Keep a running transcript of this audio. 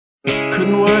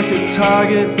Couldn't work at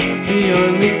Target, the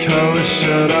only colour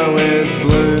shirt I wear is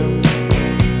blue.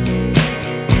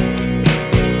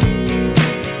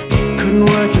 Couldn't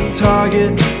work at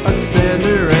Target, I'd stand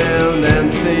around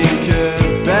and think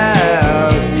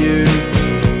about you.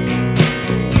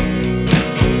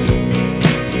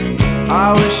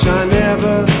 I wish I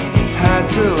never had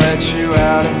to let you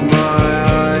out of my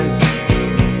eyes.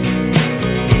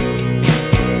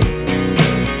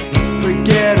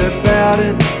 Forget about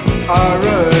it, I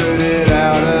wrote it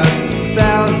out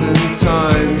 1,000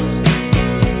 times.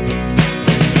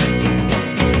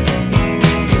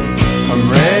 I'm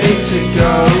ready to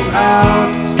go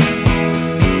out,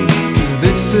 'cause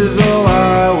this is all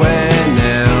I wear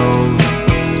now.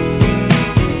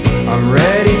 I'm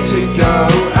ready to go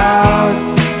out,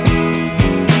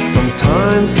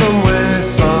 sometime, somewhere,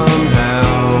 somehow.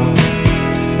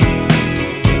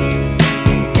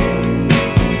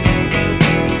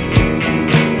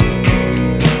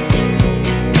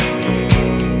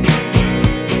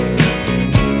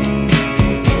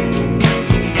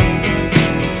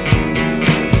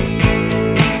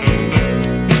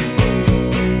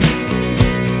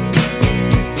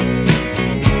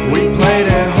 We played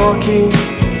air hockey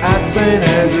at St.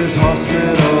 Andrew's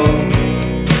Hospital.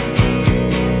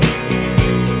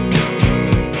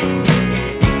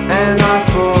 And I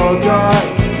forgot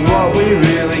what we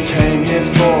really came here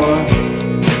for.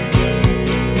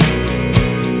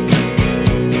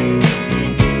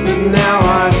 But now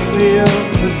I feel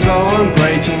as though I'm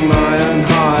breaking my own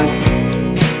heart.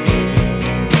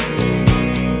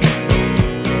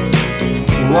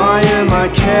 Why am I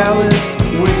careless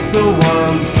with the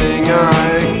one thing I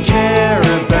care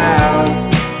about?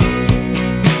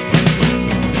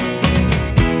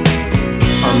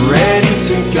 I'm ready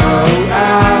to go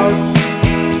out,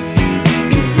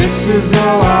 'cause this is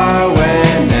all I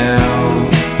wear now.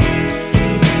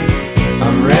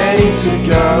 I'm ready to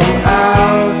go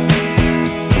out,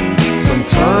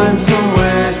 sometime,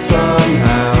 somewhere,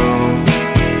 somehow.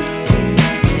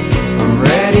 I'm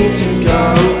ready to go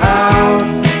out,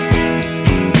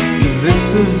 'cause this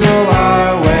is